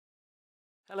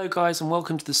Hello guys, and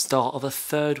welcome to the start of a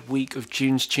third week of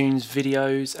June's Tunes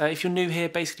videos. If you're new here,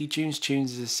 basically June's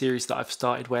Tunes is a series that I've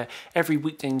started where every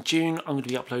weekday in June I'm going to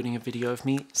be uploading a video of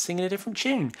me singing a different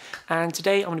tune. And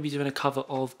today I'm going to be doing a cover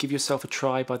of Give Yourself a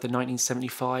Try by the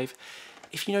 1975.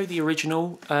 If you know the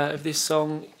original of this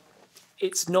song,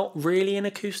 it's not really an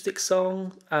acoustic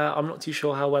song. I'm not too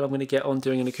sure how well I'm going to get on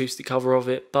doing an acoustic cover of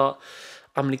it, but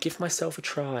I'm going to give myself a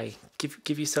try.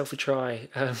 Give yourself a try.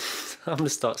 I'm going to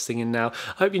start singing now.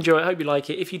 I hope you enjoy it. I hope you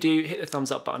like it. If you do, hit the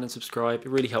thumbs up button and subscribe. It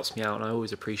really helps me out and I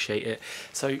always appreciate it.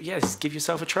 So yes, give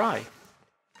yourself a try.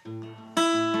 You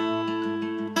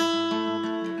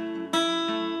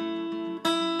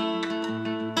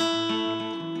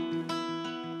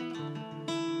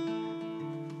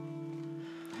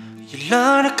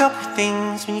learn a couple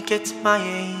things when you get to my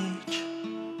age.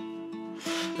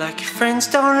 Like your friends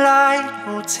don't lie,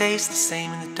 and will taste the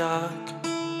same in the dark.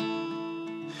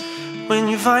 When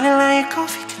your vinyl and your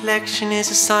coffee collection is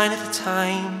a sign of the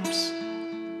times.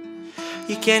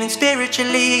 You're getting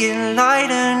spiritually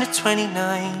enlightened at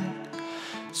 29.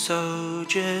 So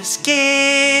just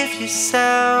give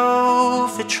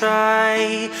yourself a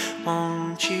try.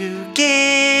 Won't you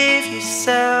give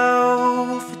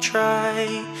yourself a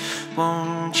try?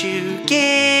 Won't you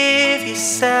give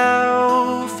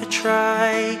yourself a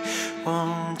try?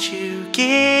 Won't you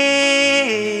give?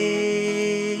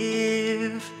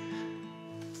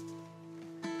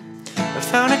 I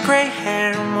found a grey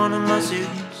hair in one of my zoos.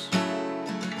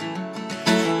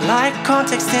 Like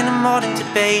context in a modern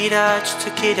debate, I just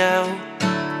took it out.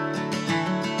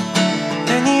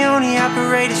 And the only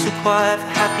apparatus required for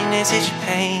happiness is your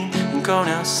pain and going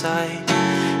outside.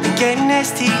 And getting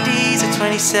STDs at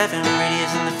 27 really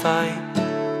isn't the vibe.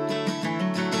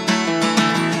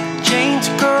 Jane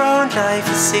took her own life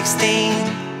at 16.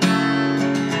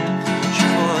 She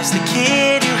was the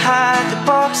kid who had the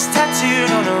box tattooed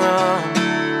on her arm.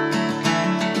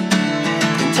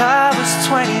 And I was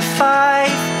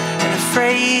 25 and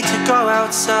afraid to go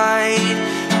outside.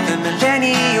 The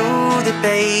millennial, the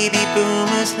baby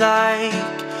boomers like.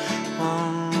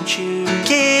 Won't you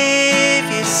give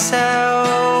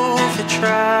yourself a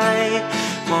try?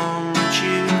 Won't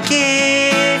you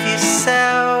give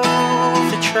yourself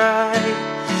a try?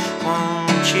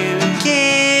 Won't you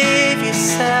give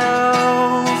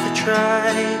yourself a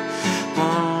try?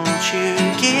 Won't you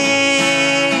give?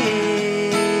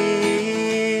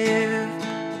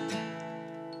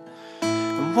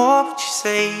 And what would you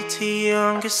say to your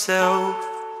younger self?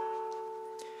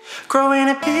 Growing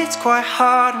up it's quite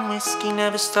hard and whiskey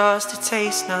never starts to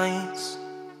taste nice.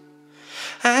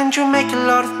 And you'll make a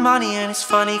lot of money and it's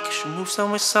funny cause you'll move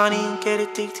somewhere sunny and get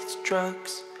addicted to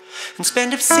drugs. And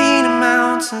spend obscene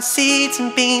amounts on seeds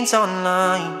and beans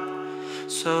online.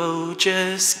 So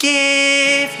just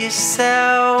give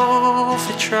yourself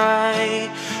a try.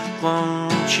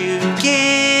 Won't you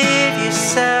give